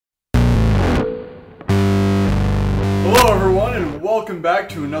welcome back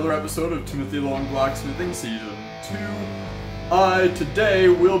to another episode of Timothy Long Blacksmithing Season 2. Today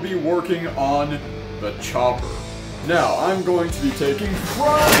will be working on the chopper. Now, I'm going to be taking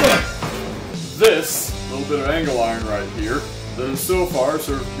from this little bit of angle iron right here that has so far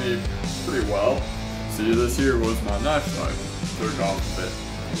served me pretty well. See, this here was my knife that I took off a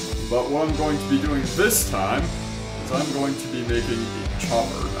bit. But what I'm going to be doing this time is I'm going to be making a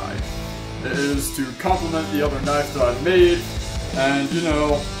chopper knife. It is to complement the other knife that I made, and you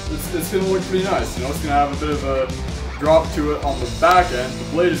know, it's going to look pretty nice. You know, it's going to have a bit of a drop to it on the back end. The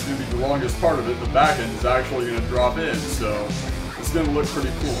blade is going to be the longest part of it. The back end is actually going to drop in, so it's going to look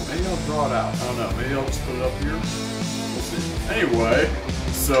pretty cool. Maybe I'll draw it out. I don't know. Maybe I'll just put it up here. We'll see. Anyway,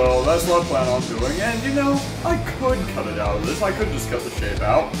 so that's what I plan on doing, and you know, I could cut it out of this. I could just cut the shape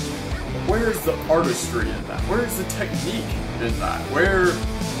out. Where's the artistry in that? Where's the technique in that? Where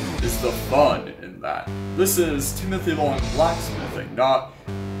is the fun in that? This is Timothy Long Blacksmithing, not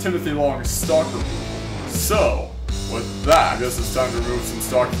Timothy Long Stock Removal. So, with that, I guess it's time to remove some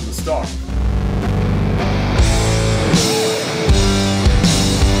stock from the stock.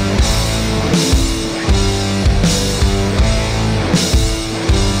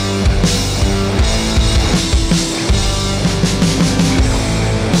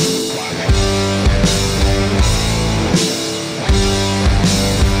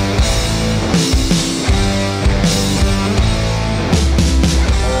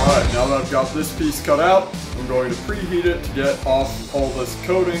 Got this piece cut out. I'm going to preheat it to get off all this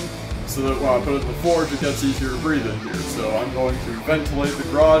coating so that when I put it in the forge it gets easier to breathe in here. So I'm going to ventilate the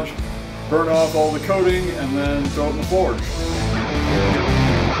garage, burn off all the coating, and then throw it in the forge.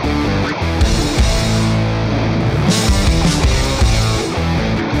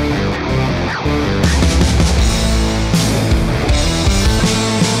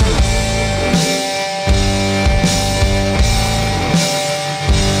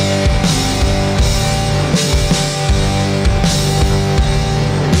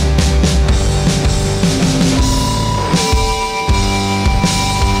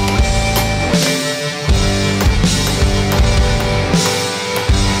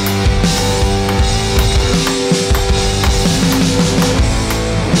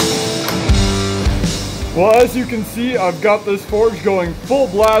 Well, as you can see, I've got this forge going full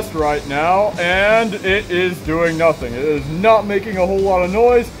blast right now, and it is doing nothing. It is not making a whole lot of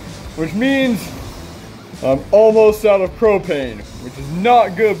noise, which means I'm almost out of propane, which is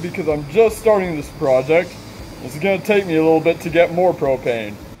not good because I'm just starting this project. It's going to take me a little bit to get more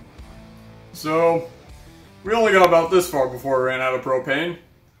propane. So, we only got about this far before we ran out of propane.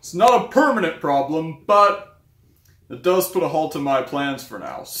 It's not a permanent problem, but it does put a halt to my plans for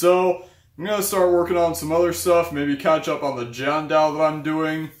now. So, I'm going to start working on some other stuff, maybe catch up on the Jandow that I'm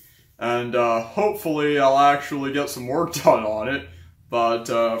doing, and hopefully I'll actually get some work done on it. But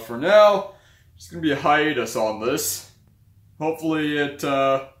for now, it's going to be a hiatus on this. Hopefully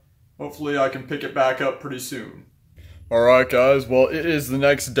I can pick it back up pretty soon. Alright guys, well it is the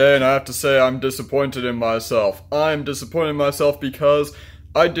next day and I have to say I'm disappointed in myself. I'm disappointed in myself because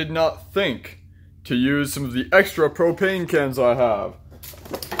I did not think to use some of the extra propane cans I have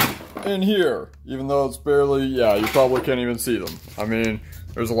in here, even though it's barely, yeah, you probably can't even see them. I mean,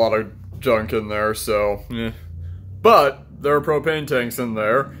 there's a lot of junk in there, so, But, there are propane tanks in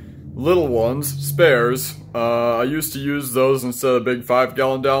there, little ones, spares. I used to use those instead of big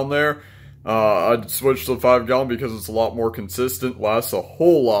 5-gallon down there. I'd switch to the 5-gallon because it's a lot more consistent, lasts a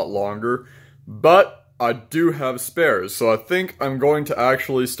whole lot longer. But, I do have spares, so I think I'm going to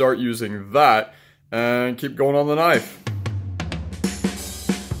actually start using that and keep going on the knife.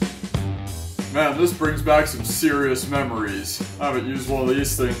 Man, this brings back some serious memories. I haven't used one of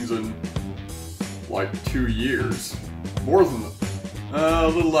these things in like 2 years. More than a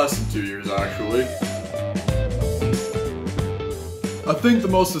little less than 2 years actually. I think the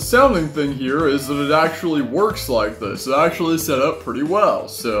most astounding thing here is that it actually works like this. It's actually set up pretty well.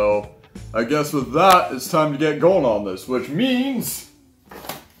 So I guess with that, it's time to get going on this, which means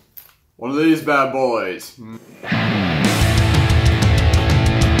one of these bad boys.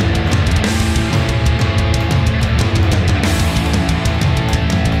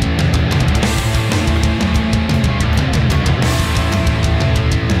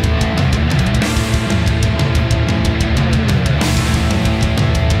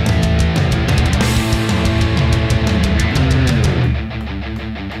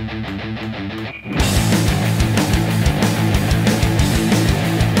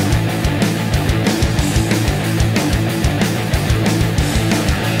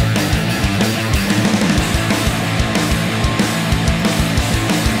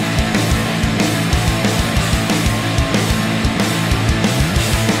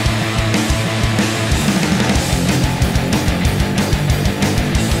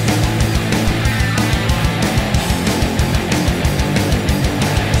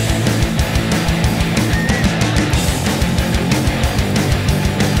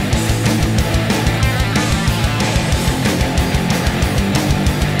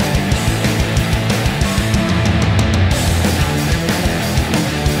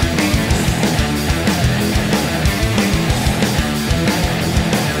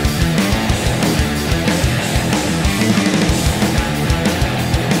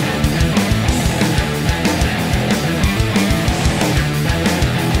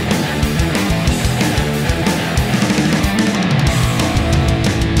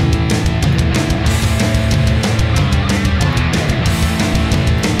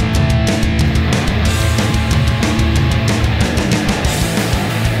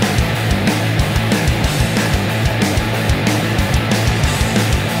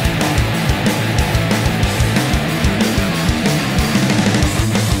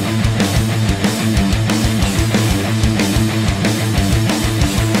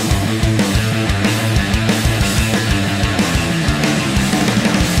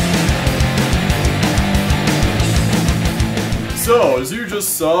 So, as you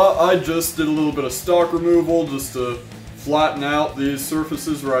just saw, I just did a little bit of stock removal just to flatten out these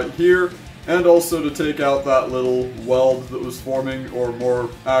surfaces right here, and also to take out that little weld that was forming, or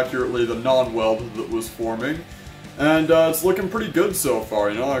more accurately, the non-weld that was forming. And it's looking pretty good so far,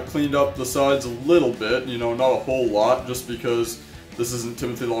 you know. I cleaned up the sides a little bit, you know, not a whole lot, just because this isn't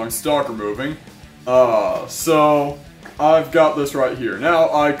Timothy Long stock removing. So I've got this right here.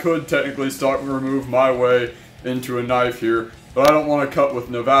 Now, I could technically stock remove my way into a knife here, but I don't want to cut with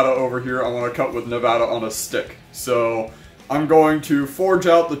Nevada over here. I want to cut with Nevada on a stick. So I'm going to forge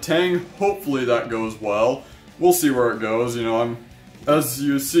out the tang. Hopefully that goes well. We'll see where it goes. You know, as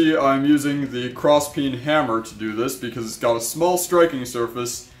you see, I'm using the cross-peen hammer to do this because it's got a small striking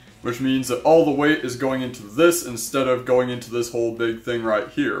surface, which means that all the weight is going into this instead of going into this whole big thing right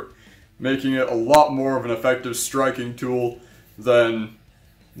here, making it a lot more of an effective striking tool than,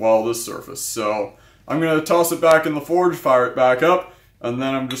 well, this surface. So I'm going to toss it back in the forge, fire it back up, and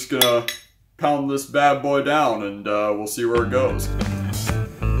then I'm just going to pound this bad boy down, and we'll see where it goes.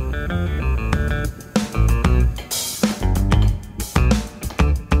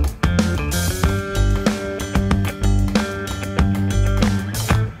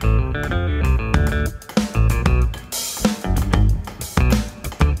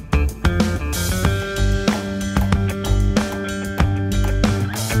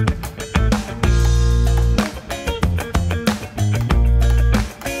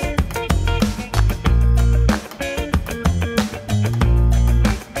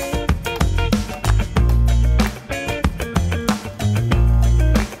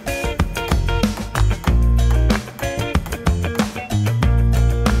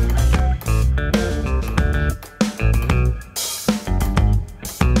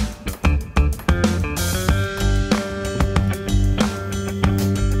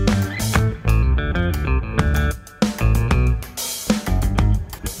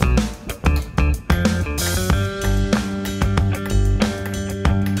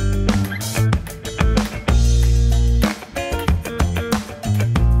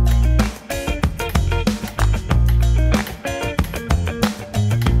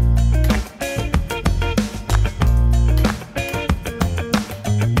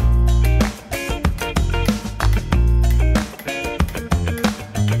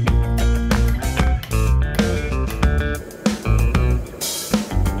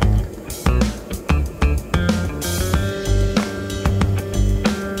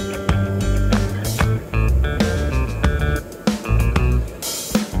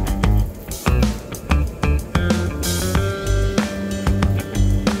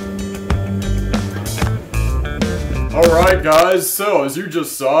 Alright guys, so as you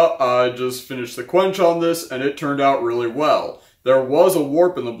just saw, I just finished the quench on this and it turned out really well. There was a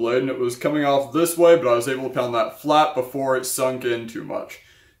warp in the blade and it was coming off this way, but I was able to pound that flat before it sunk in too much.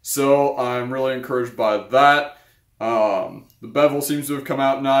 So I'm really encouraged by that. The bevel seems to have come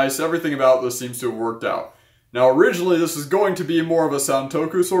out nice. Everything about this seems to have worked out. Now originally this was going to be more of a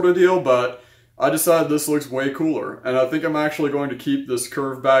Santoku sort of deal, but I decided this looks way cooler. And I think I'm actually going to keep this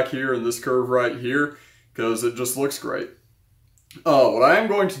curve back here and this curve right here, because it just looks great. What I am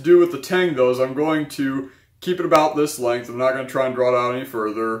going to do with the tang, though, is I'm going to keep it about this length. I'm not going to try and draw it out any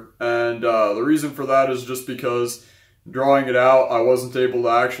further. And the reason for that is just because drawing it out, I wasn't able to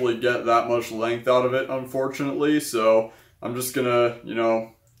actually get that much length out of it, unfortunately. So I'm just going to, you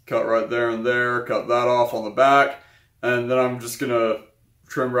know, cut right there and there, cut that off on the back. And then I'm just going to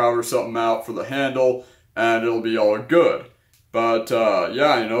trim router something out for the handle, and it'll be all good. But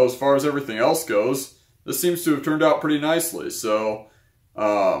yeah, you know, as far as everything else goes, this seems to have turned out pretty nicely. So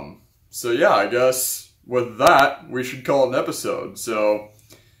yeah, I guess with that, we should call it an episode. So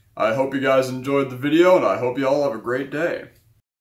I hope you guys enjoyed the video, and I hope you all have a great day.